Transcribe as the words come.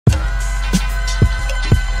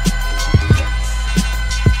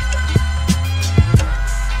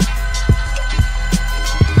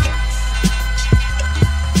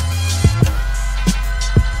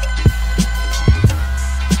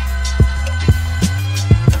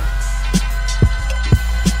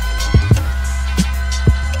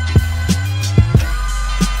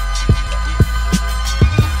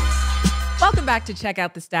back to Check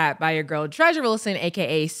Out the Stat by your girl Treasure Wilson,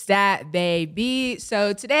 aka Stat Baby.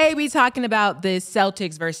 So today we talking about the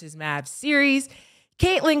Celtics versus Mavs series,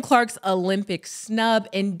 Caitlin Clark's Olympic snub,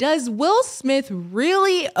 and does Will Smith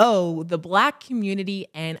really owe the Black community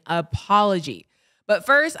an apology? But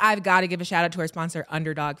first, I've got to give a shout out to our sponsor,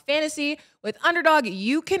 Underdog Fantasy. With Underdog,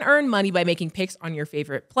 you can earn money by making picks on your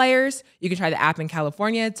favorite players. You can try the app in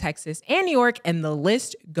California, Texas, and New York, and the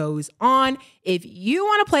list goes on. If you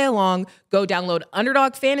want to play along, go download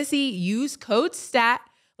Underdog Fantasy, use code STAT.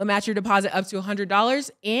 They'll match your deposit up to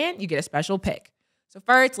 $100, and you get a special pick. So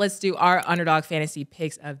first, let's do our Underdog Fantasy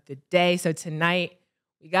picks of the day. So tonight,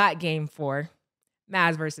 we got Game 4.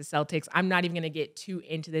 Mavs versus Celtics. I'm not even going to get too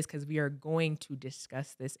into this because we are going to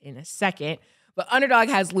discuss this in a second. But Underdog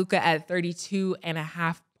has Luka at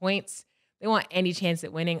 32.5 points. They want any chance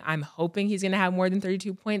at winning. I'm hoping he's going to have more than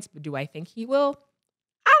 32 points, but do I think he will?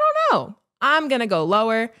 I don't know. I'm going to go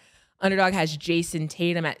lower. Underdog has Jason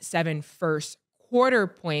Tatum at 7 first quarter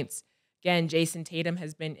points. Again, Jason Tatum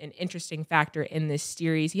has been an interesting factor in this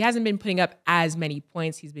series. He hasn't been putting up as many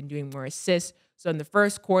points. He's been doing more assists. So in the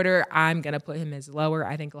first quarter, I'm going to put him as lower.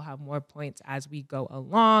 I think he'll have more points as we go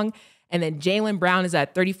along. And then Jaylen Brown is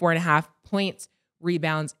at 34.5 points,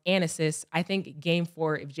 rebounds, and assists. I think Game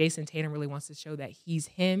 4, if Jason Tatum really wants to show that he's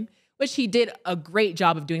him, which he did a great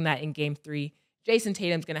job of doing that in Game 3, Jason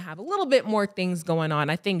Tatum's going to have a little bit more things going on.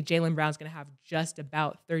 I think Jaylen Brown's going to have just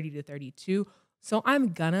about 30 to 32. So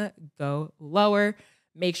I'm going to go lower.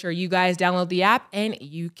 Make sure you guys download the app and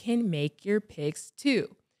you can make your picks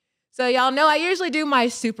too. So y'all know I usually do my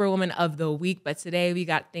Superwoman of the Week, but today we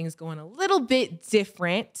got things going a little bit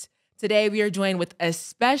different. Today we are joined with a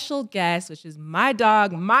special guest, which is my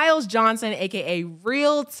dog, Miles Johnson, aka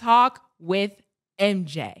Real Talk with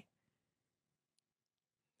MJ.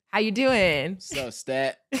 How you doing? So,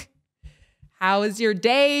 Stat. How has your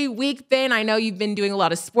day, week been? I know you've been doing a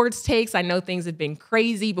lot of sports takes. I know things have been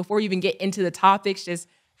crazy. Before you even get into the topics, just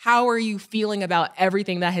how are you feeling about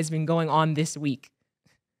everything that has been going on this week?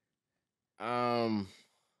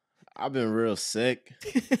 I've been real sick.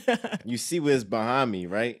 You see what's behind me,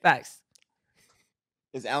 right? Facts.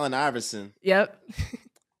 It's Allen Iverson. Yep.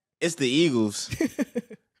 It's the Eagles.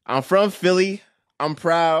 I'm from Philly. I'm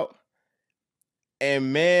proud.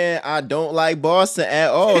 And man, I don't like Boston at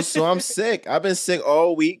all, so I'm sick. I've been sick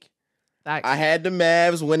all week. Facts. I had the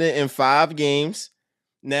Mavs winning in 5 games.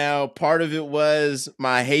 Now, part of it was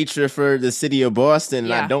my hatred for the city of Boston,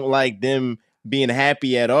 and I don't like them being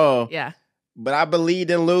happy at all. Yeah. But I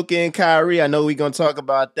believed in Luka and Kyrie. I know we're going to talk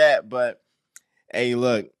about that. But, hey,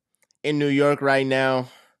 look, in New York right now,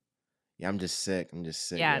 I'm just sick.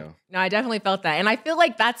 Yeah, yo. No, I definitely felt that. And I feel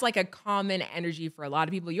like that's like a common energy for a lot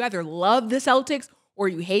of people. You either love the Celtics or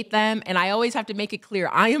you hate them. And I always have to make it clear,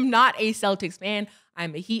 I am not a Celtics fan.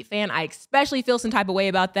 I'm a Heat fan. I especially feel some type of way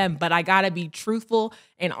about them. But I got to be truthful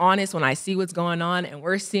and honest when I see what's going on. And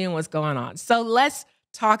we're seeing what's going on. So let's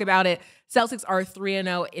talk about it. Celtics are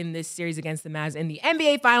 3-0 in this series against the Mavs in the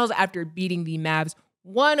NBA Finals after beating the Mavs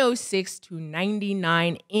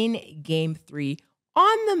 106-99 in Game 3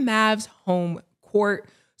 on the Mavs home court.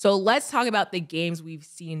 So let's talk about the games we've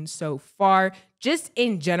seen so far, just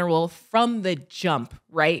in general from the jump,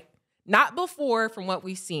 right? Not before, from what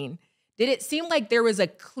we've seen. Did it seem like there was a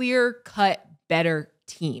clear-cut better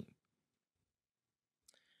team?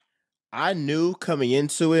 I knew coming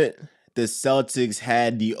into it, the Celtics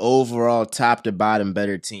had the overall top to bottom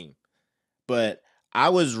better team. But I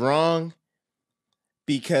was wrong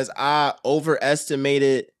because I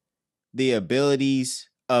overestimated the abilities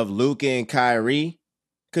of Luka and Kyrie.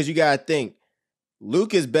 Because you got to think,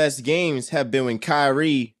 Luka's best games have been when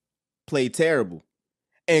Kyrie played terrible.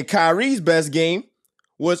 And Kyrie's best game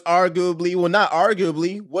was was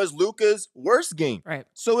Luka's worst game. Right.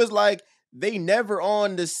 So it's like they never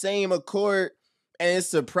on the same accord. And it's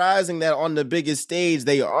surprising that on the biggest stage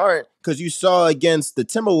they aren't, because you saw against the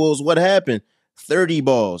Timberwolves what happened. 30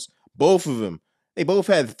 balls, both of them. They both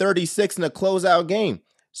had 36 in a closeout game.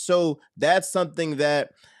 So that's something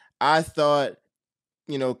that I thought,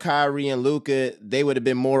 Kyrie and Luka, they would have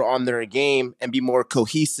been more on their game and be more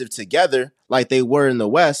cohesive together like they were in the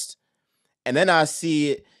West. And then I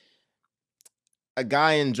see a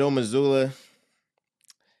guy in Joe Mazzulla.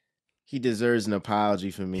 He deserves an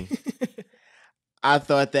apology from me. I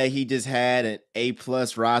thought that he just had an A+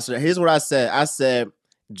 roster. Here's what I said. I said,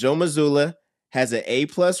 Joe Mazzulla has an A+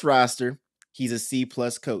 roster. He's a C+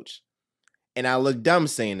 coach. And I look dumb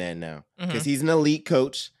saying that now because he's an elite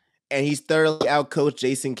coach and he's thoroughly outcoached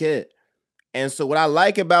Jason Kidd. And so what I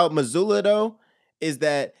like about Mazzulla, though, is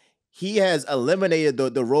that he has eliminated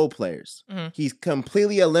the role players. He's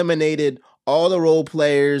completely eliminated all the role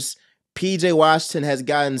players, PJ Washington has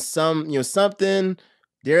gotten something.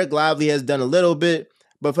 Derek Lively has done a little bit,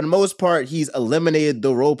 but for the most part, he's eliminated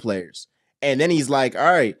the role players. And then he's like, all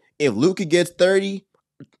right, if Luka gets 30,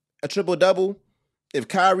 a triple-double, if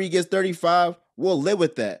Kyrie gets 35, we'll live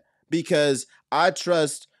with that because I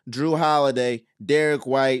trust Drew Holiday, Derek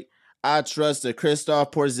White. I trust the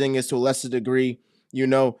Kristaps Porzingis to a lesser degree.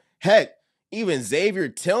 Heck, even Xavier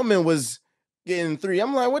Tillman was getting 3.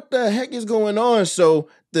 I'm like, what the heck is going on? So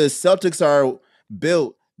the Celtics are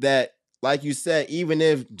built that, like you said, even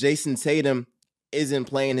if Jason Tatum isn't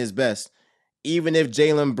playing his best, even if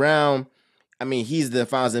Jaylen Brown, he's the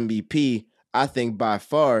Finals MVP, I think by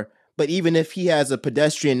far, but even if he has a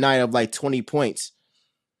pedestrian night of like 20 points,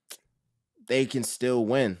 they can still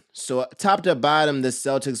win. So top to bottom, the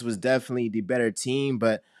Celtics was definitely the better team,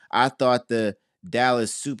 but I thought the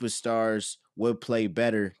Dallas Superstars would play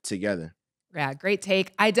better together. Yeah, great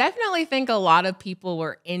take. I definitely think a lot of people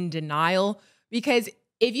were in denial because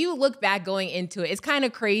if you look back going into it, it's kind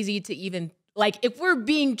of crazy to even, like, if we're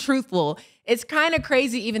being truthful, it's kind of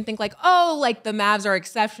crazy to even think like, oh, like the Mavs are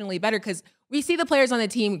exceptionally better because we see the players on the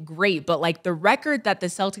team great, but like the record that the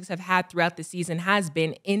Celtics have had throughout the season has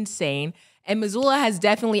been insane. And Missoula has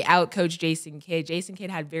definitely outcoached Jason Kidd. Jason Kidd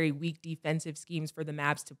had very weak defensive schemes for the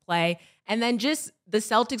Mavs to play. And then just the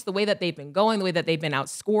Celtics, the way that they've been going, the way that they've been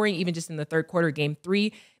outscoring, even just in the third quarter, game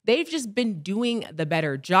 3, they've just been doing the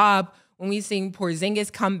better job. When we've seen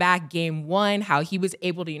Porzingis come back game 1, how he was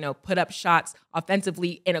able to, put up shots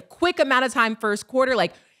offensively in a quick amount of time first quarter,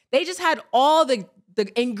 like they just had all the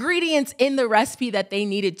ingredients in the recipe that they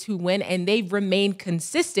needed to win, and they've remained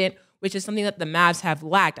consistent, which is something that the Mavs have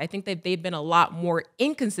lacked. I think that they've been a lot more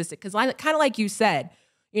inconsistent because kind of like you said,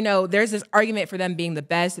 there's this argument for them being the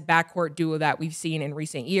best backcourt duo that we've seen in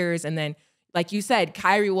recent years. And then, like you said,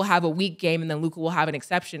 Kyrie will have a weak game and then Luka will have an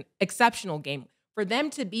exceptional game. For them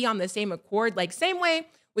to be on the same accord, like same way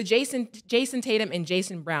with Jason Tatum and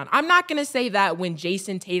Jason Brown. I'm not going to say that when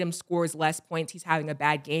Jason Tatum scores less points, he's having a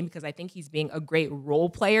bad game because I think he's being a great role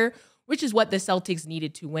player, which is what the Celtics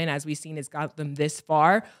needed to win, as we've seen has got them this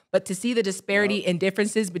far. But to see the disparity and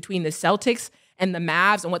differences between the Celtics and the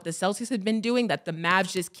Mavs and what the Celtics have been doing that the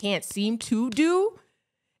Mavs just can't seem to do,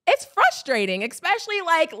 it's frustrating, especially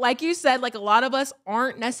like you said, like a lot of us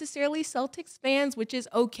aren't necessarily Celtics fans, which is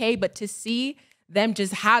okay. But to see them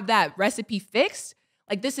just have that recipe fixed,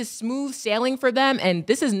 like this is smooth sailing for them. And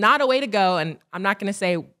this is not a way to go. And I'm not going to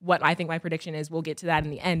say what I think my prediction is. We'll get to that in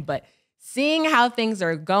the end. But seeing how things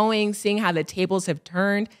are going, seeing how the tables have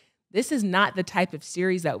turned, this is not the type of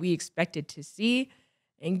series that we expected to see.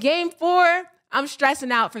 In game 4, I'm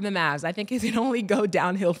stressing out for the Mavs. I think it can only go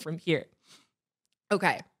downhill from here.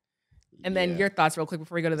 Okay. And then your thoughts real quick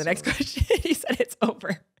before we go to the next question. You said it's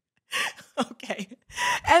over. Okay.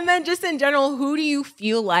 And then just in general, who do you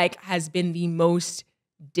feel like has been the most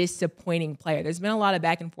disappointing player? There's been a lot of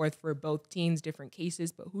back and forth for both teams, different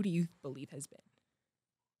cases, but who do you believe has been?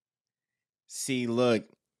 See, look,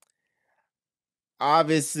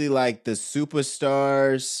 obviously, like the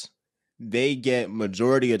superstars, they get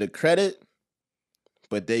majority of the credit,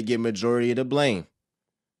 but they get majority of the blame.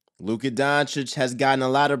 Luka Doncic has gotten a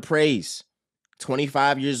lot of praise.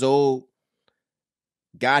 25 years old,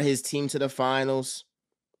 got his team to the finals,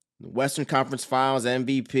 Western Conference Finals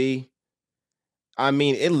MVP.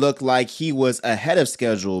 It looked like he was ahead of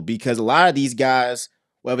schedule because a lot of these guys,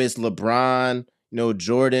 whether it's LeBron,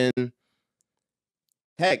 Jordan,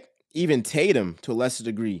 heck, even Tatum to a lesser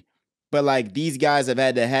degree. But like these guys they've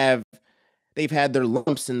had their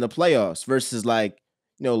lumps in the playoffs versus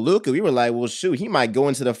Luka, we were like, well, shoot, he might go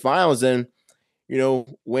into the finals and,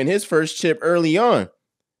 win his first chip early on.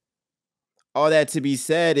 All that to be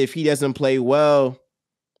said, if he doesn't play well,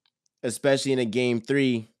 especially in a game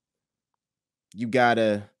 3, you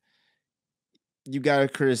gotta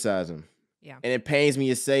criticize him. Yeah. And it pains me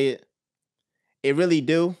to say it. It really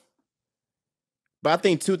do. But I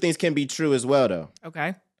think 2 things can be true as well, though.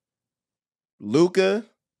 Okay. Luka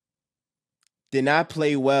did not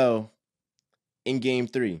play well in game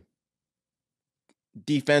 3.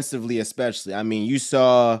 Defensively, especially. You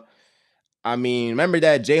saw, remember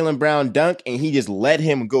that Jaylen Brown dunk and he just let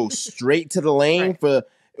him go straight to the lane right.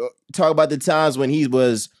 Talk about the times when he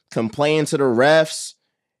was complaining to the refs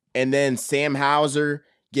and then Sam Hauser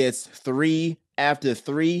gets 3 after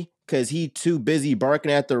 3 because he too busy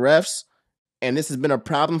barking at the refs. And this has been a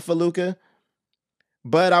problem for Luka.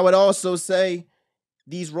 But I would also say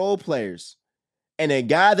these role players. And a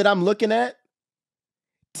guy that I'm looking at,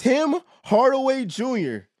 Tim Hardaway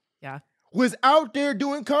Jr. was out there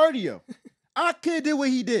doing cardio. I could have did what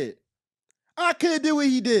he did.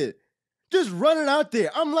 Just running out there.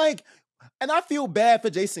 I'm like, And I feel bad for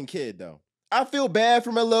Jason Kidd, though. I feel bad for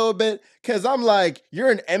him a little bit because I'm like,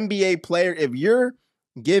 you're an NBA player. If you're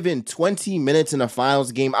given 20 minutes in a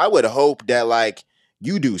finals game, I would hope that, like,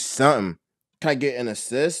 you do something. Can I get an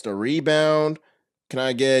assist, a rebound? Can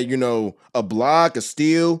I get, a block, a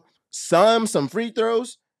steal, some free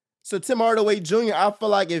throws? So Tim Hardaway Jr., I feel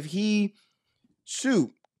like if he,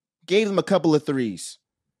 gave them a couple of threes,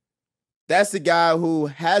 that's the guy who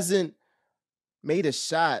hasn't made a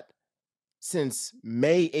shot since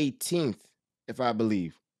May 18th, if I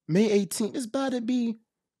believe. May 18th is about to be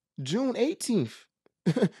June 18th.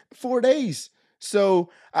 4 days. So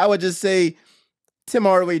I would just say Tim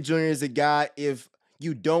Hardaway Jr. is a guy, if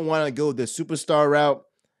you don't want to go the superstar route,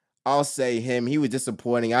 I'll say him. He was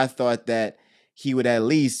disappointing. I thought that he would at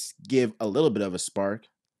least give a little bit of a spark.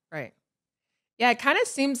 Right. Yeah, it kind of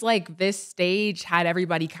seems like this stage had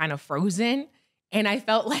everybody kind of frozen. And I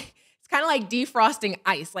felt like it's kind of like defrosting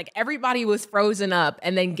ice. Like everybody was frozen up.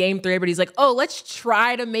 And then game 3, everybody's like, oh, let's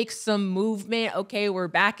try to make some movement. Okay, we're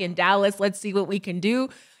back in Dallas. Let's see what we can do.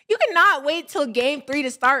 You cannot wait till game 3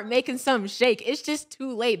 to start making something shake. It's just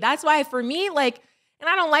too late. That's why for me, like, and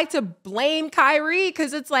I don't like to blame Kyrie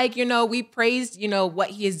because it's like, we praised, what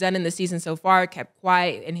he has done in the season so far, kept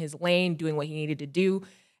quiet in his lane, doing what he needed to do.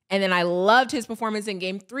 And then I loved his performance in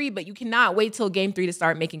game 3, but you cannot wait till game 3 to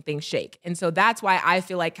start making things shake. And so that's why I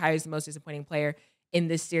feel like Kyrie's the most disappointing player in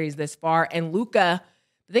this series this far. And Luka,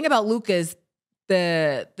 the thing about Luka is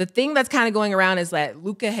the thing that's kind of going around is that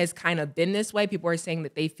Luka has kind of been this way. People are saying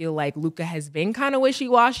that they feel like Luka has been kind of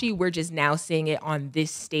wishy-washy. We're just now seeing it on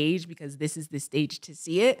this stage because this is the stage to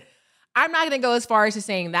see it. I'm not going to go as far as to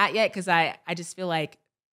saying that yet because I just feel like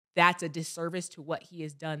that's a disservice to what he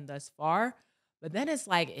has done thus far. But then it's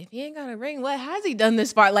like, if he ain't got a ring, what has he done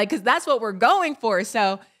this far? Like, because that's what we're going for.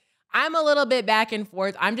 So I'm a little bit back and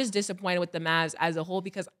forth. I'm just disappointed with the Mavs as a whole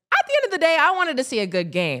because at the end of the day, I wanted to see a good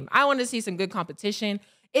game. I wanted to see some good competition.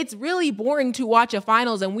 It's really boring to watch a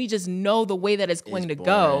finals and we just know the way that it's going to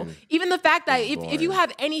go. Even the fact that if you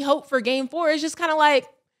have any hope for game 4, it's just kind of like,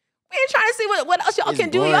 we ain't trying to see what else y'all can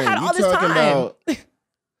do. Y'all had all this time. About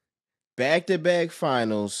back-to-back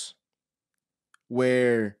finals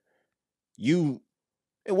where it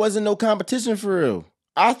wasn't no competition for real.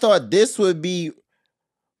 I thought this would be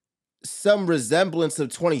some resemblance of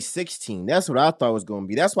 2016. That's what I thought was going to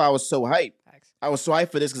be. That's why I was so hyped. I was so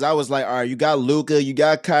hyped for this because I was like, all right, you got Luka, you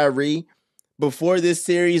got Kyrie. Before this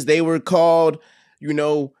series, they were called,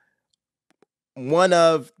 one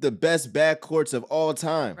of the best backcourts of all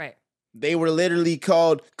time. Right. They were literally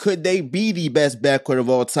called, could they be the best backcourt of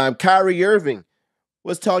all time? Kyrie Irving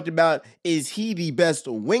was talked about, is he the best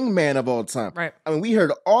wingman of all time? Right. I mean, we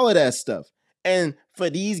heard all of that stuff. And for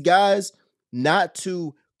these guys not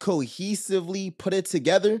to cohesively put it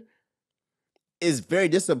together is very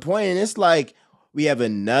disappointing. It's like we have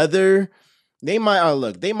another, they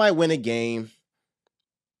might win a game,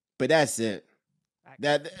 but that's it.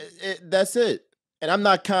 That's it. And I'm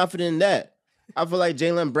not confident in that. I feel like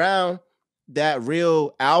Jaylen Brown, that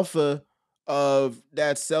real alpha of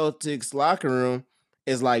that Celtics locker room,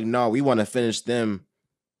 is like, no, we want to finish them.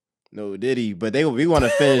 No, did he? But we want to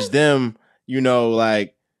finish them,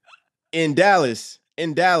 like in Dallas.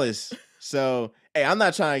 So, hey, I'm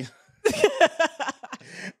not trying.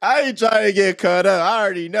 I ain't trying to get caught up. I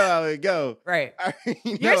already know how it go. Right.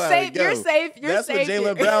 You're safe. That's what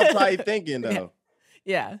Jaylen Brown probably thinking though.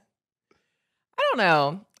 Yeah. I don't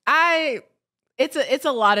know. It's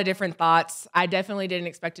a lot of different thoughts. I definitely didn't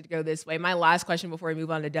expect it to go this way. My last question before we move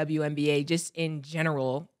on to WNBA, just in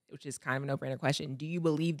general, which is kind of a no-brainer question. Do you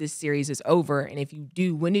believe this series is over? And if you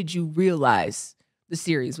do, when did you realize the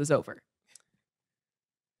series was over?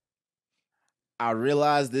 I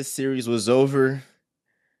realized this series was over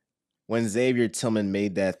when Xavier Tillman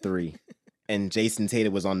made that 3 and Jason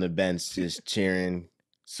Tatum was on the bench just cheering,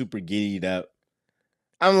 super giddied up.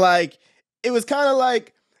 I'm like, it was kind of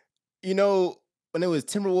like, when it was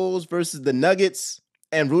Timberwolves versus the Nuggets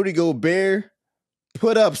and Rudy Gobert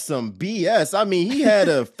put up some BS. I mean, he had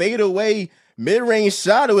a fadeaway mid-range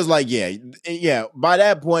shot. It was like, yeah, by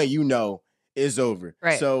that point, it's over.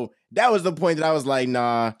 Right. So that was the point that I was like,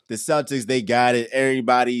 nah, the Celtics, they got it.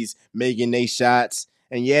 Everybody's making their shots.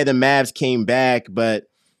 And yeah, the Mavs came back, but,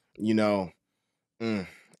 it's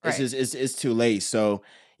too late. So,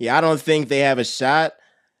 yeah, I don't think they have a shot.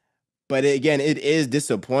 But again, it is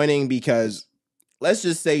disappointing because let's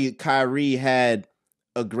just say Kyrie had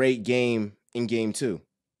a great game in game 2.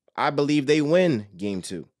 I believe they win game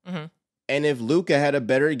 2. Mm-hmm. And if Luka had a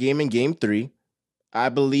better game in game 3, I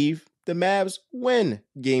believe the Mavs win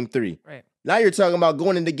game 3. Right. Now you're talking about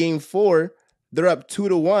going into game 4, they're up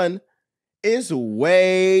 2-1, it's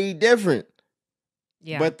way different.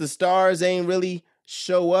 Yeah. But the stars ain't really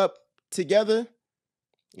show up together.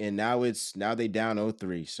 And now they down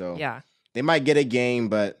 0-3. So yeah. they might get a game,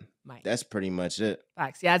 but that's pretty much it.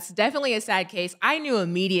 Facts. Yeah, it's definitely a sad case. I knew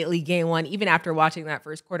immediately game one, even after watching that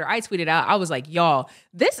first quarter. I tweeted out, I was like, y'all,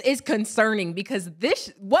 this is concerning because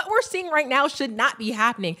what we're seeing right now should not be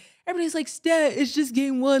happening. Everybody's like, Stat, it's just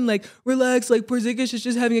game one. Like, relax. Like, Porzingis is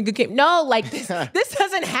just having a good game. No, like, this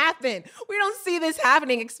doesn't happen. We don't see this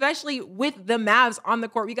happening, especially with the Mavs on the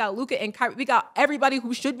court. We got Luka and Kyrie. We got everybody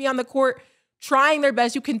who should be on the court trying their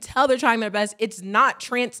best. You can tell they're trying their best. It's not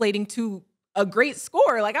translating to a great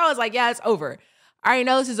score. Like, I was like, yeah, it's over. I already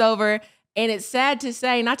know this is over. And it's sad to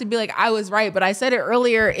say, not to be like I was right, but I said it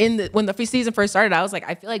earlier when the season first started. I was like,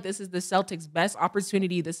 I feel like this is the Celtics' best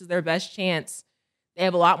opportunity. This is their best chance. They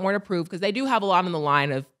have a lot more to prove because they do have a lot on the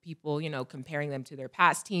line of people, comparing them to their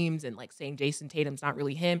past teams and like saying Jason Tatum's not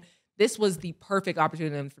really him. This was the perfect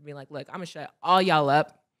opportunity for me. Like, look, I'm going to shut all y'all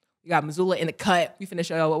up. We got Missoula in the cut. We finna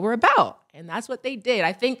show y'all what we're about. And that's what they did.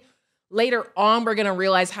 I think later on, we're going to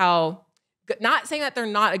realize how, not saying that they're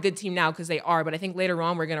not a good team now because they are, but I think later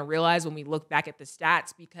on, we're going to realize when we look back at the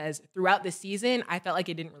stats, because throughout the season, I felt like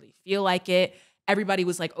it didn't really feel like it. Everybody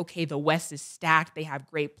was like, okay, the West is stacked. They have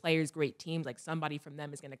great players, great teams. Like somebody from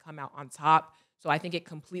them is going to come out on top. So I think it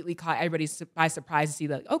completely caught everybody by surprise to see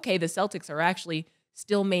that, okay, the Celtics are actually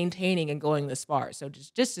still maintaining and going this far. So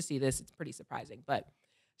just to see this, it's pretty surprising. But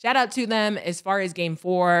shout out to them. As far as game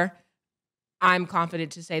 4, I'm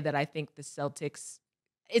confident to say that I think the Celtics,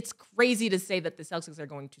 it's crazy to say that the Celtics are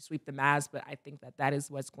going to sweep the Mavs, but I think that is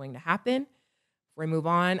what's going to happen. Before we move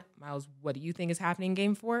on, Miles, what do you think is happening in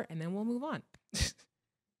game 4? And then we'll move on.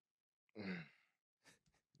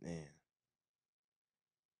 Man.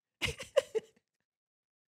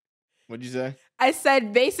 What'd you say? I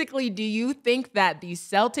said, basically, do you think that the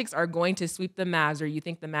Celtics are going to sweep the Mavs, or you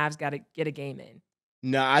think the Mavs got to get a game in?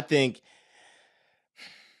 No, I think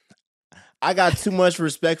I got too much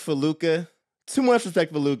respect for Luka. Too much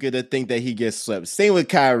respect for Luka to think that he gets swept. Same with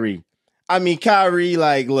Kyrie. I mean, Kyrie,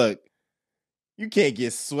 like, look, you can't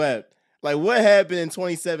get swept. Like, what happened in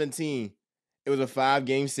 2017? It was a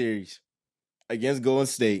 5-game series against Golden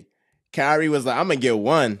State. Kyrie was like, I'm going to get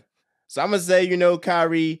one. So I'm going to say,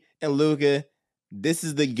 Kyrie and Luka, this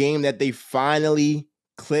is the game that they finally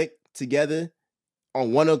click together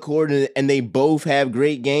on one accord, and they both have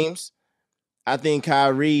great games. I think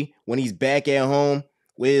Kyrie, when he's back at home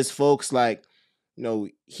with his folks, like,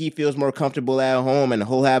 he feels more comfortable at home and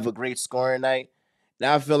he'll have a great scoring night. And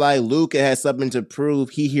I feel like Luka has something to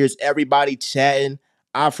prove. He hears everybody chatting.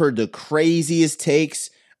 I've heard the craziest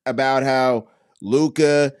takes about how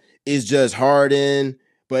Luka is just hardened,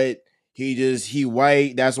 but he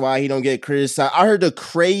white. That's why he don't get criticized. I heard the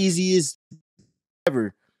craziest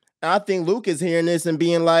ever. And I think Luka's hearing this and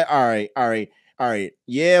being like, all right.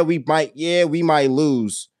 Yeah, we might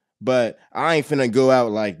lose, but I ain't finna go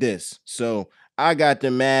out like this. So I got the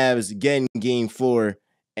Mavs getting game 4,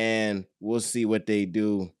 and we'll see what they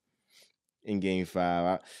do in game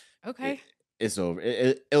 5. Okay. It's over.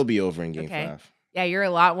 It'll be over in game 5. Yeah, you're a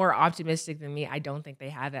lot more optimistic than me. I don't think they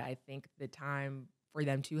have it. I think the time for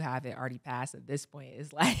them to have it already passed at this point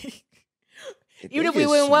is like, even if we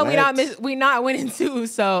win one, we not winning 2.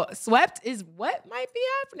 So swept is what might be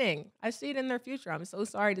happening. I see it in their future. I'm so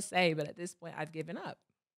sorry to say, but at this point, I've given up.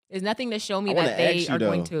 There's nothing to show me that they are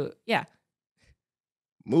going to. Yeah.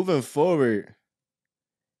 Moving forward,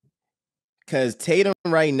 because Tatum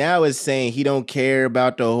right now is saying he don't care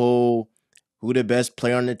about the whole who the best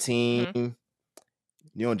player on the team.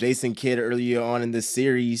 Mm-hmm. Jason Kidd earlier on in the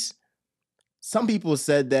series, some people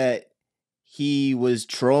said that he was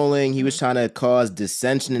trolling. He was trying to cause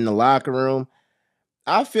dissension in the locker room.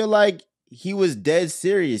 I feel like he was dead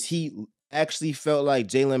serious. He actually felt like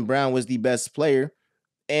Jaylen Brown was the best player.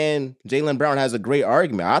 And Jaylen Brown has a great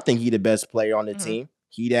argument. I think he's the best player on the team.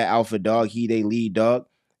 He that alpha dog. He the lead dog.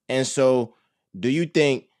 And so do you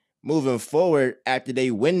think moving forward after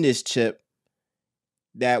they win this chip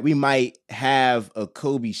that we might have a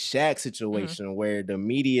Kobe Shaq situation where the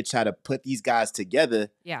media try to put these guys together?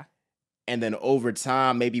 Yeah. And then over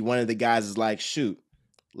time, maybe one of the guys is like, shoot,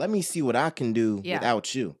 let me see what I can do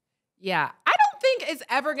without you. Yeah. I don't think it's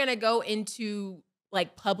ever going to go into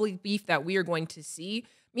like public beef that we are going to see.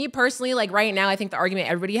 Me personally, like right now, I think the argument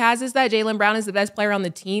everybody has is that Jaylen Brown is the best player on the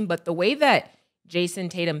team. But the way that Jason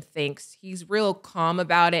Tatum thinks, he's real calm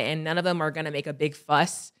about it, and none of them are going to make a big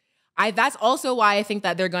fuss. That's also why I think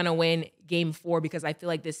that they're going to win game 4, because I feel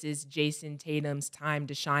like this is Jason Tatum's time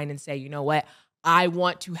to shine and say, you know what? I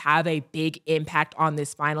want to have a big impact on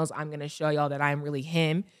this finals. I'm going to show y'all that I'm really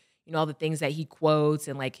him. all the things that he quotes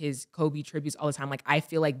and like his Kobe tributes all the time. Like, I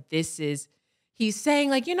feel like he's saying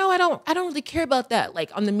like, I don't really care about that.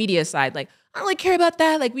 Like on the media side, like, I don't really care about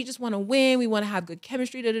that. Like, we just want to win. We want to have good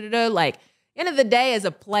chemistry. Like, end of the day, as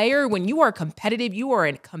a player, when you are competitive, you are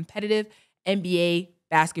a competitive NBA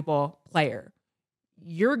basketball player.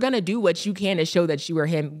 You're going to do what you can to show that you are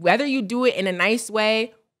him, whether you do it in a nice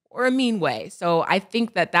way or a mean way. So I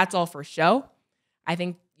think that that's all for show. I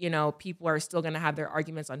think, people are still going to have their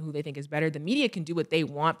arguments on who they think is better. The media can do what they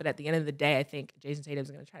want, but at the end of the day, I think Jason Tatum's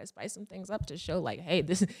going to try to spice some things up to show like, hey,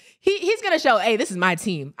 he's going to show, hey, this is my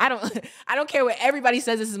team. I don't care what everybody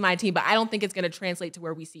says, this is my team, but I don't think it's going to translate to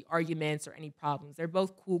where we see arguments or any problems. They're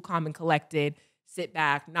both cool, calm, and collected. Sit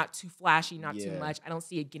back, not too flashy, not too much. I don't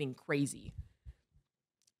see it getting crazy.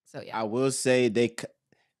 So yeah, I will say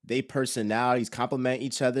they personalities complement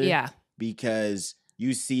each other. Yeah, because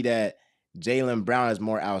you see that Jaylen Brown is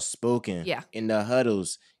more outspoken. Yeah, in the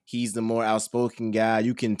huddles, he's the more outspoken guy.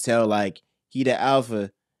 You can tell like he the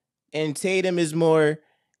alpha, and Tatum is more.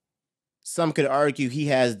 Some could argue he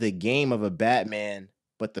has the game of a Batman,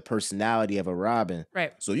 but the personality of a Robin.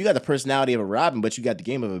 Right. So you got the personality of a Robin, but you got the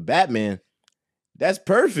game of a Batman. That's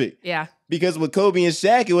perfect. Yeah. Because with Kobe and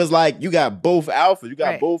Shaq, it was like you got both alphas. You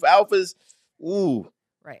got both alphas. Ooh.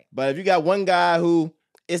 Right. But if you got one guy who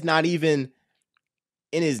is not even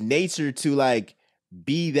in his nature to like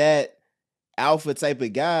be that alpha type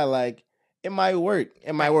of guy, like it might work.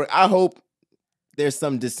 It might work. I hope there's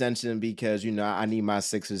some dissension because, I need my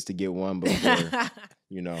Sixers to get one before,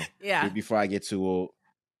 before I get too old.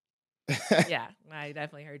 Yeah, I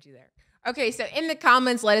definitely heard you there. Okay, so in the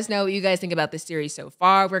comments, let us know what you guys think about this series so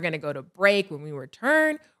far. We're going to go to break. When we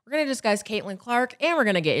return, we're going to discuss Caitlin Clark, and we're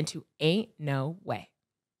going to get into Ain't No Way.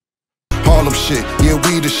 Harlem shit, yeah,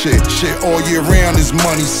 we the shit. Shit all year round is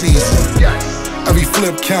money season. Every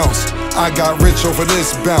flip counts. I got rich over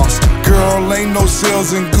this bounce. Girl, ain't no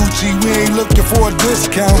sales in Gucci. We ain't looking for a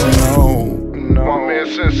discount. No. My man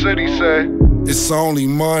Sin City say it's only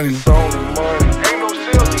money. It's only money. Ain't no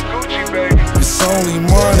sales in Gucci, baby. It's only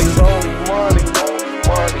money. It's only money.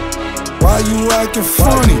 Money. Why you acting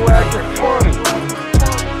funny? Why you acting funny?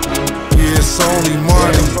 Yeah, it's only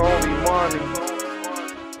money. It's only money.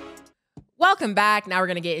 Welcome back. Now we're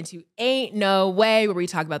going to get into Ain't No Way, where we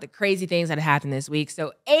talk about the crazy things that happened this week.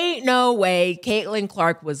 So ain't no way Caitlin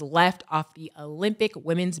Clark was left off the Olympic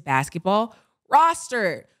women's basketball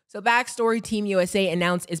roster. So backstory, Team USA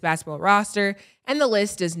announced its basketball roster, and the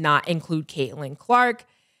list does not include Caitlin Clark.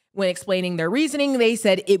 When explaining their reasoning, they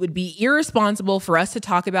said it would be irresponsible for us to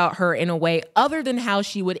talk about her in a way other than how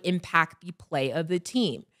she would impact the play of the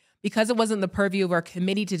team. Because it wasn't the purview of our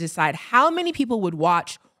committee to decide how many people would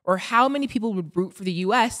watch or how many people would root for the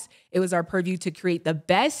U.S., it was our purview to create the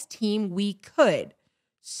best team we could.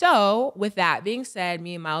 So, with that being said,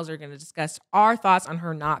 me and Miles are going to discuss our thoughts on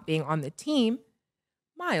her not being on the team.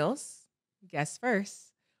 Miles, guess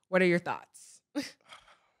first. What are your thoughts?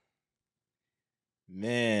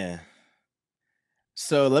 Man.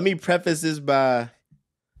 So, let me preface this by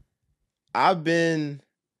I've been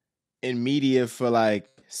in media for like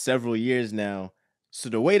several years now. So,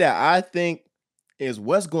 the way that I think is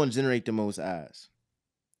what's going to generate the most eyes.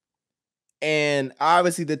 And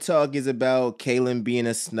obviously the talk is about Caitlin being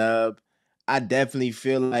a snub. I definitely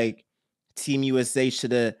feel like Team USA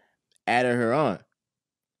should have added her on.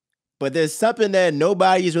 But there's something that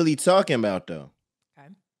nobody's really talking about though. Okay.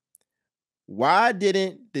 Why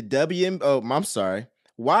didn't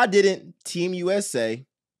why didn't Team USA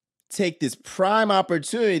take this prime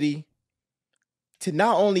opportunity to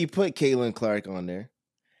not only put Caitlin Clark on there,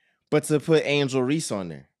 but to put Angel Reese on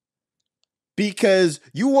there? Because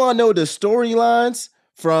you want to know the storylines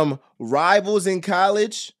from rivals in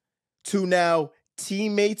college to now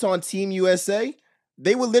teammates on Team USA.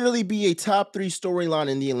 They would literally be a top 3 storyline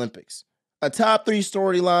in the Olympics. A top 3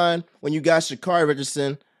 storyline when you got Sha'Carri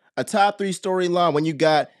Richardson. A top 3 storyline when you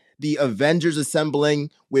got the Avengers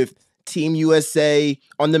assembling with Team USA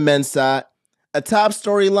on the men's side. A top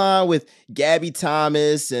storyline with Gabby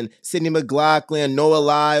Thomas and Sydney McLaughlin, Noah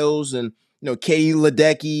Lyles, and Katie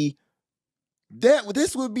Ledecky.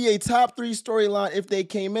 This would be a top 3 storyline if they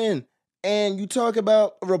came in. And you talk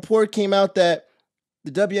about a report came out that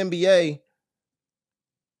the WNBA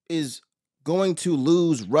is going to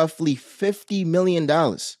lose roughly $50 million.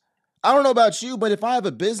 I don't know about you, but if I have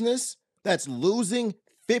a business that's losing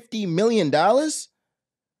 $50 million,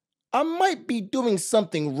 I might be doing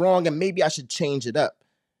something wrong and maybe I should change it up.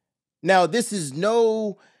 Now, this is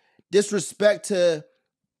no disrespect to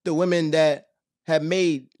the women that have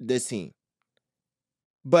made this team.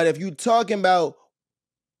 But if you're talking about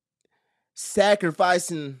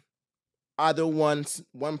sacrificing either one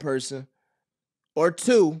person, or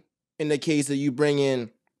two, in the case that you bring in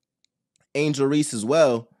Angel Reese as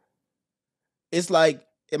well, it's like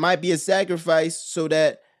it might be a sacrifice so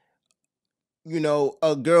that,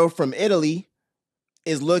 a girl from Italy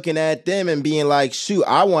is looking at them and being like, shoot,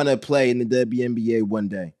 I want to play in the WNBA one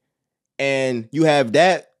day. And you have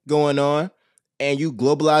that going on, and you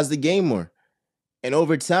globalize the game more. And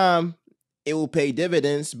over time, it will pay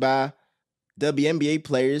dividends by WNBA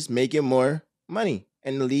players making more money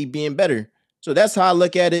and the league being better. So that's how I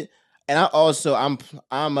look at it. And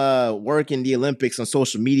I'm working the Olympics on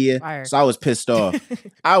social media. Fire. So I was pissed off.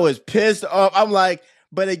 I'm like,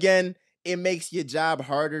 but again, it makes your job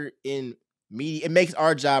harder in media. It makes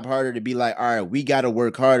our job harder to be like, all right, we got to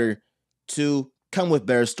work harder to come with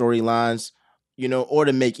better storylines, or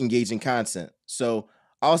to make engaging content. So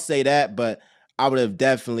I'll say that, but I would have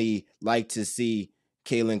definitely liked to see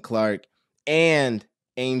Caitlin Clark and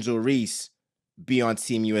Angel Reese be on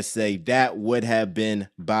Team USA. That would have been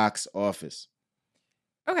box office.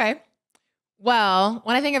 Okay. Well,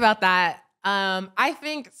 when I think about that, I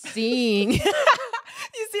think seeing...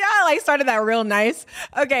 You see how I started that real nice?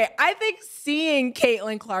 Okay, I think seeing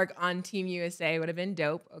Caitlin Clark on Team USA would have been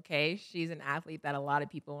dope. Okay, she's an athlete that a lot of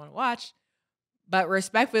people want to watch. But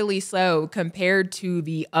respectfully so, compared to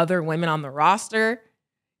the other women on the roster,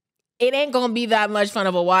 it ain't going to be that much fun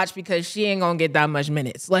of a watch because she ain't going to get that much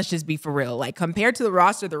minutes. Let's just be for real. Like, compared to the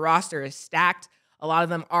roster is stacked. A lot of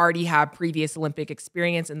them already have previous Olympic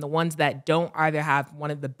experience, and the ones that don't either have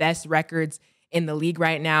one of the best records in the league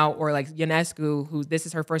right now, or like Ionescu, who this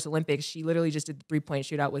is her first Olympics. She literally just did the 3-point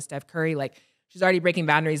shootout with Steph Curry. Like, she's already breaking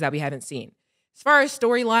boundaries that we haven't seen. As far as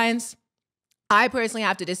storylines, I personally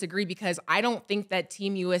have to disagree because I don't think that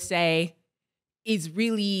Team USA is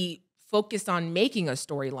really focused on making a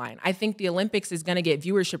storyline. I think the Olympics is going to get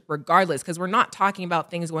viewership regardless because we're not talking about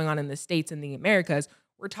things going on in the States and the Americas.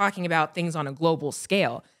 We're talking about things on a global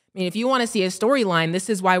scale. I mean, if you want to see a storyline, this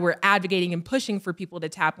is why we're advocating and pushing for people to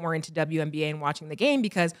tap more into WNBA and watching the game,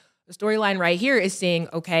 because the storyline right here is saying,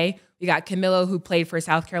 okay, we got Camilo, who played for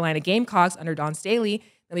South Carolina Gamecocks under Dawn Staley.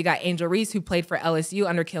 Then we got Angel Reese, who played for LSU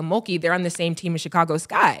under Kim Mulkey. They're on the same team as Chicago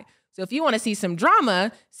Sky. So if you want to see some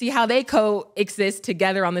drama, see how they coexist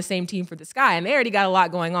together on the same team for the Sky. And they already got a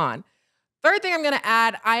lot going on. Third thing I'm going to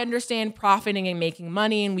add, I understand profiting and making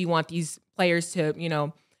money, and we want these players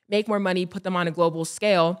to, make more money, put them on a global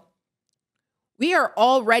scale. We are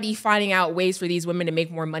already finding out ways for these women to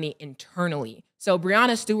make more money internally. So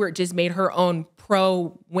Breanna Stewart just made her own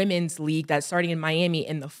pro women's league that's starting in Miami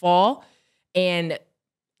in the fall. And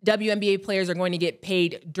WNBA players are going to get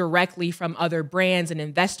paid directly from other brands and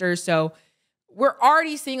investors. So we're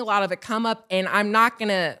already seeing a lot of it come up. And I'm not going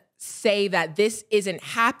to say that this isn't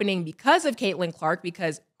happening because of Caitlin Clark,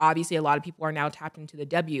 because obviously a lot of people are now tapped into the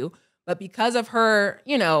W. But because of her,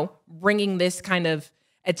 bringing this kind of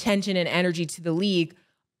attention and energy to the league,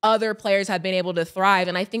 other players have been able to thrive.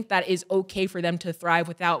 And I think that is okay for them to thrive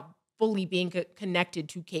without fully being connected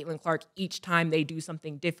to Caitlin Clark each time they do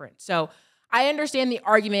something different. So I understand the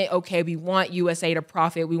argument, okay, we want USA to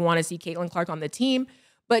profit. We want to see Caitlin Clark on the team.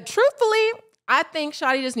 But truthfully, I think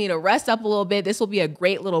Shawty just need to rest up a little bit. This will be a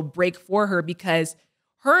great little break for her because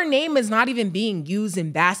her name is not even being used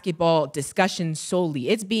in basketball discussions solely.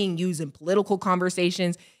 It's being used in political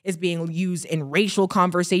conversations. It's being used in racial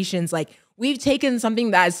conversations. Like, we've taken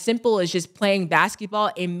something that as simple as just playing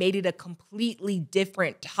basketball and made it a completely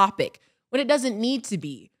different topic when it doesn't need to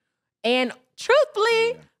be. And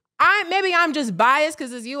truthfully, maybe I'm just biased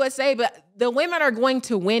because it's USA, but the women are going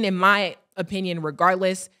to win, in my opinion,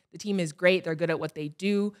 regardless. The team is great. They're good at what they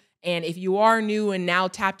do. And if you are new and now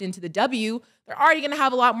tapped into the W, they're already going to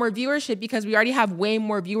have a lot more viewership because we already have way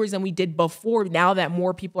more viewers than we did before, now that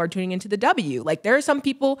more people are tuning into the W. Like, there are some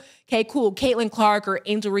people, okay, cool, Caitlin Clark or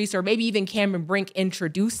Angel Reese or maybe even Cameron Brink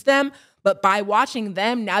introduced them, but by watching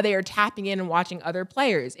them, now they are tapping in and watching other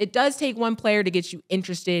players. It does take one player to get you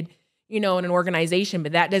interested, in an organization,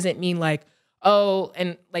 but that doesn't mean like, oh,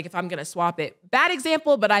 and like if I'm going to swap it, bad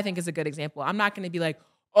example, but I think it's a good example. I'm not going to be like,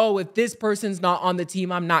 oh, if this person's not on the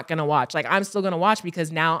team, I'm not going to watch. Like, I'm still going to watch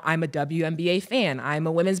because now I'm a WNBA fan. I'm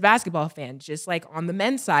a women's basketball fan. Just like on the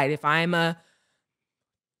men's side, if I'm a,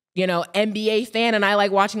 NBA fan and I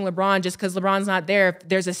like watching LeBron just because LeBron's not there, if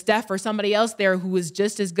there's a Steph or somebody else there who is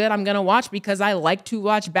just as good, I'm going to watch because I like to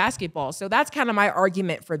watch basketball. So that's kind of my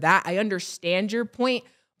argument for that. I understand your point,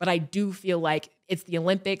 but I do feel like it's the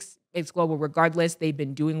Olympics. It's global regardless. They've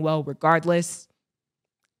been doing well regardless.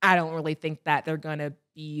 I don't really think that they're going to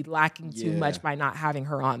be lacking too much by not having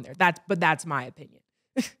her on there. That's my opinion.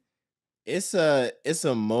 It's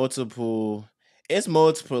multiple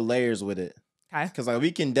layers with it. Okay. Because like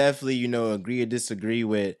we can definitely, agree or disagree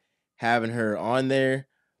with having her on there,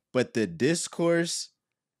 but the discourse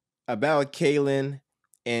about Caitlyn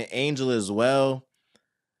and Angel as well,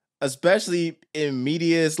 especially in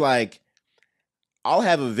media, is like I'll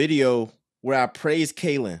have a video where I praise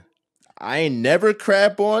Caitlyn. I ain't never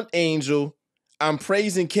crap on Angel. I'm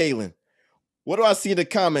praising Caitlyn. What do I see in the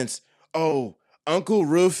comments? Oh, Uncle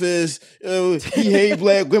Rufus, he hate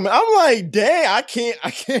black women. I'm like, dang, I can't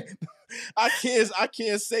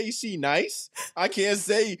say she nice. I can't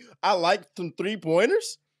say I like some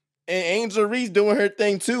 3-pointers. And Angel Reese doing her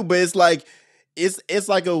thing too, but it's like it's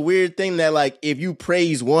like a weird thing that like if you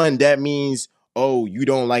praise one, that means you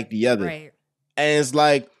don't like the other. Right. And it's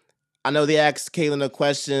like I know they asked Caitlyn a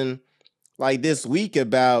question like this week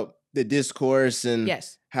about the discourse and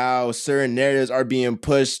Yes. how certain narratives are being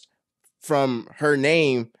pushed from her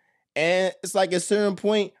name, and it's like at a certain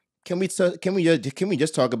point, can we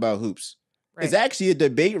just talk about hoops? Right. It's actually a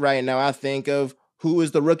debate right now, I think, of who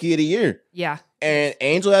is the rookie of the year. Yeah. And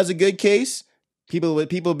Angel has a good case. People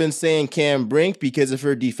have been saying Cam Brink because of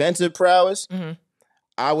her defensive prowess. Mm-hmm.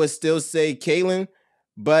 I would still say Caitlyn,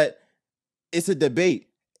 but it's a debate,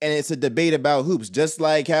 and it's a debate about hoops, just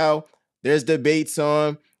like how there's debates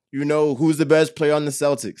on, who's the best player on the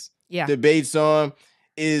Celtics. Yeah. Debates on,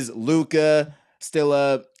 is Luka still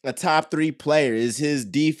a top 3 player? Is his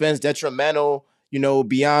defense detrimental,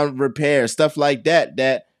 beyond repair? Stuff like that,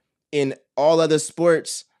 that in all other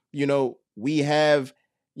sports, we have,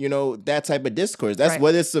 that type of discourse. That's Right.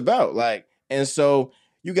 what it's about. Like, and so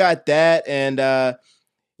you got that. And,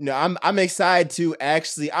 I'm excited to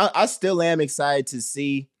actually, I still am excited to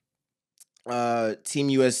see Team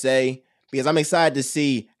USA, because I'm excited to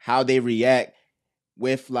see how they react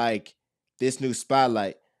with like this new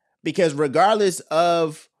spotlight. Because regardless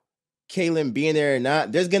of Caitlyn being there or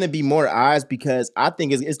not, there's going to be more eyes, because I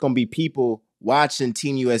think it's going to be people watching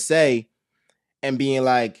Team USA and being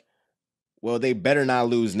like, well, they better not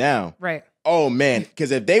lose now. Right. Oh, man.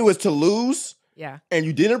 Because if they was to lose and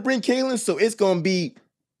you didn't bring Caitlyn, so it's going to be,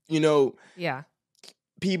 Yeah.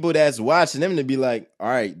 people that's watching them to be like, all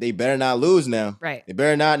right, they better not lose now. Right. They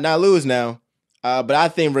better not lose now. But I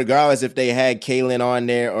think regardless if they had Caitlyn on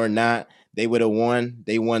there or not, they would have won.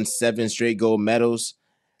 They won 7 straight gold medals.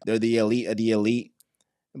 They're the elite of the elite.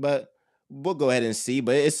 But we'll go ahead and see.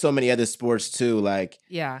 But it's so many other sports too. Like,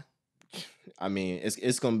 Yeah. I mean,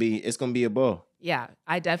 it's gonna be a ball. Yeah,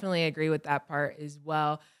 I definitely agree with that part as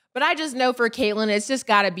well. But I just know for Caitlyn, it's just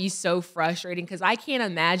got to be so frustrating, because I can't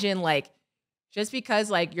imagine, like, just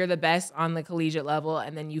because like you're the best on the collegiate level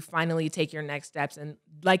and then you finally take your next steps, and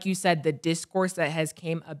like you said, the discourse that has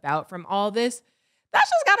came about from all this, that's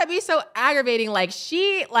just got to be so aggravating. Like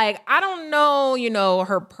I don't know,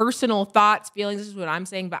 her personal thoughts, feelings, this is what I'm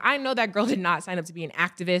saying, but I know that girl did not sign up to be an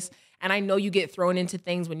activist. And I know you get thrown into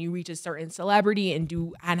things when you reach a certain celebrity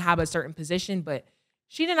and have a certain position, but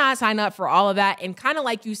she did not sign up for all of that. And kind of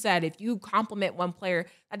like you said, if you compliment one player,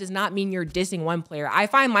 that does not mean you're dissing one player. I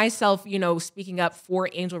find myself, speaking up for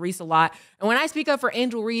Angel Reese a lot. And when I speak up for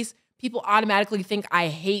Angel Reese, people automatically think I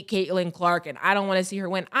hate Caitlin Clark and I don't want to see her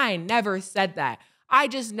win. I never said that. I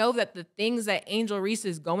just know that the things that Angel Reese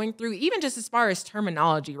is going through, even just as far as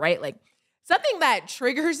terminology, right? Like something that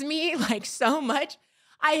triggers me like so much.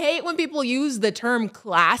 I hate when people use the term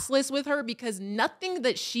classless with her, because nothing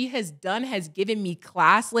that she has done has given me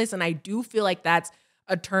classless. And I do feel like that's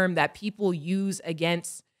a term that people use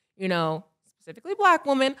against, specifically Black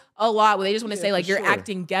women a lot, where they just want to say like, you're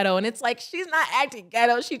acting ghetto. And it's like, she's not acting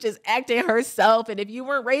ghetto. She's just acting herself. And if you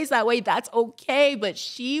weren't raised that way, that's okay. But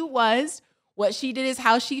she was. What she did is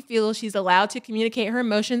how she feels. She's allowed to communicate her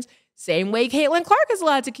emotions. Same way Caitlin Clark is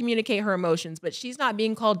allowed to communicate her emotions, but she's not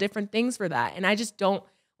being called different things for that. And I just don't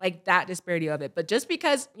like that disparity of it. But just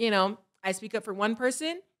because, I speak up for one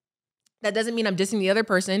person, that doesn't mean I'm dissing the other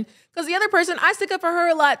person. Because the other person, I stick up for her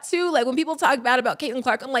a lot too. Like when people talk bad about Caitlin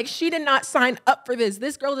Clark, I'm like, she did not sign up for this.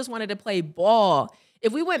 This girl just wanted to play ball.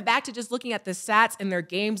 If we went back to just looking at the stats in their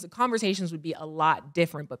games, the conversations would be a lot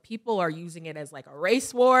different. But people are using it as like a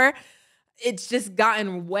race war. It's just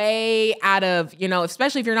gotten way out of,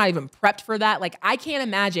 especially if you're not even prepped for that. Like I can't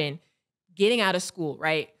imagine getting out of school,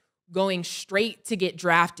 right? Going straight to get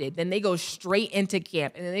drafted. Then they go straight into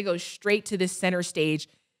camp, and then they go straight to this center stage.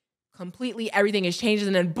 Completely everything is changed.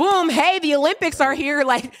 And then boom, hey, the Olympics are here.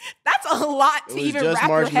 Like that's a lot to even wrap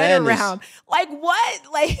your head around. Like what?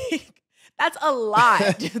 Like that's a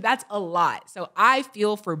lot. That's a lot. So I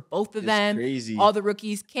feel for both of them, crazy. All the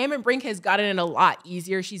rookies. Cameron Brink has gotten it a lot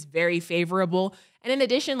easier. She's very favorable. And in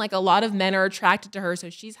addition, like a lot of men are attracted to her. So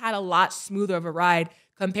she's had a lot smoother of a ride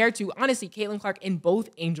compared to, honestly, Caitlin Clark and both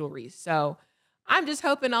Angel Reese. So I'm just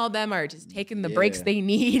hoping all of them are just taking the breaks they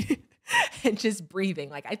need and just breathing.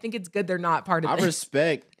 Like, I think it's good they're not part of this.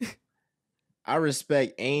 I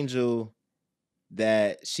respect Angel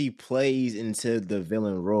that she plays into the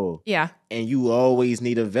villain role. Yeah. And you always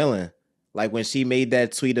need a villain. Like when she made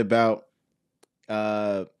that tweet about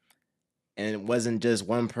and it wasn't just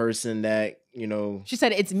one person that, you know, she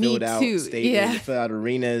said it's me too. Filled out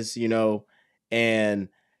arenas, you know, and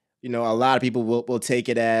you know, a lot of people will take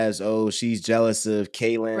it as, oh, she's jealous of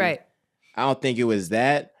Caitlyn. Right. I don't think it was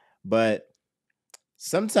that, but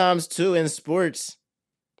sometimes too in sports,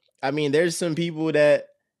 I mean, there's some people that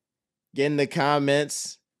get in the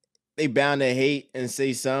comments, they bound to hate and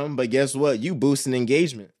say something, but guess what? You boosting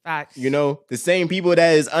engagement. Facts. You know, the same people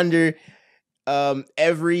that is under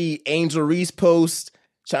every Angel Reese post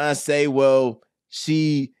trying to say, well,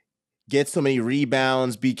 she gets so many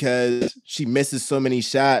rebounds because she misses so many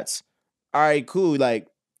shots. All right, cool. Like,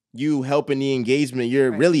 you helping the engagement,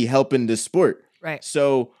 you're really helping the sport. Right.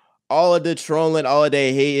 So all of the trolling, all of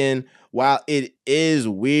the hating, while it is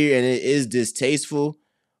weird and it is distasteful,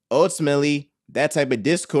 ultimately, that type of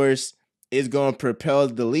discourse is going to propel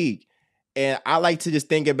the league. And I like to just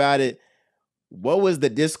think about it. What was the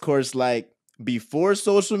discourse like before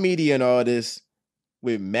social media and all this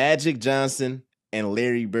with Magic Johnson and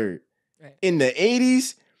Larry Bird? Right. In the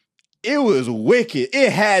 80s, it was wicked.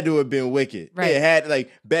 It had to have been wicked. Right. It had,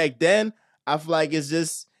 like, back then, I feel like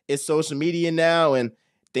it's social media now and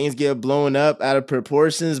things get blown up out of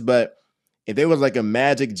proportions. But if there was like a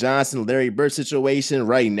Magic Johnson, Larry Bird situation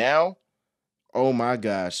right now, oh my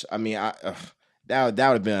gosh. I mean, that would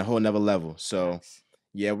have been a whole nother level. So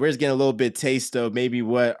yeah, we're just getting a little bit taste of maybe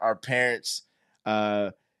what our parents,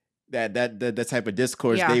 that type of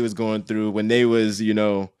discourse they was going through when they was, you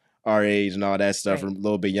know, our age and all that stuff, or a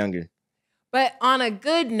little bit younger. But on a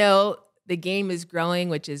good note, the game is growing,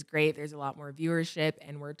 which is great. There's a lot more viewership,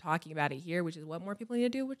 and we're talking about it here, which is what more people need to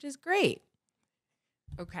do, which is great.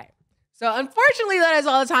 Okay. So unfortunately, that is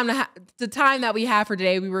all the time that we have for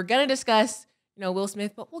today. We were going to discuss, you know, Will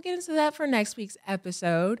Smith, but we'll get into that for next week's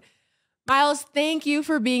episode. Miles, thank you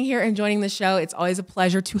for being here and joining the show. It's always a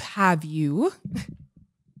pleasure to have you.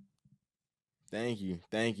 Thank you.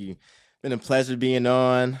 Been a pleasure being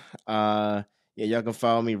on. Yeah, y'all can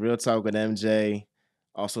follow me, Real Talk with MJ,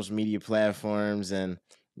 all social media platforms. And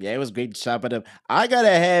yeah, it was great to chop it up. I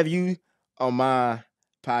gotta have you on my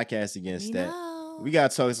podcast again, Stat. We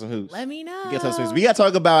gotta talk some hoops. Let me know. We gotta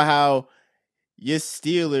talk about how your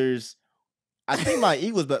Steelers, I think my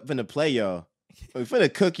Eagles finna play y'all. We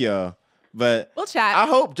finna cook y'all. But we'll chat. I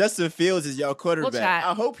hope Justin Fields is y'all quarterback. We'll chat.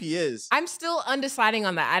 I hope he is. I'm still undeciding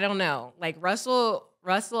on that. I don't know. Like Russell,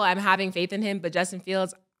 I'm having faith in him, but Justin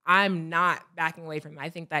Fields, I'm not backing away from him. I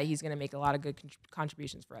think that he's going to make a lot of good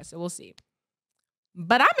contributions for us. So we'll see.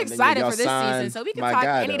 But I'm excited for this season, so we can talk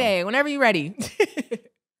any day, whenever you're ready.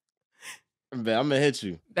 Bet, I'm going to hit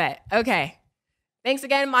you. Bet. Okay. Thanks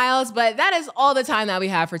again, Miles. But that is all the time that we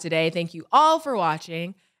have for today. Thank you all for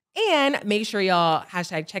watching. And make sure y'all #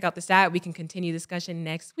 check out the stat. We can continue discussion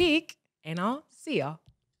next week. And I'll see y'all.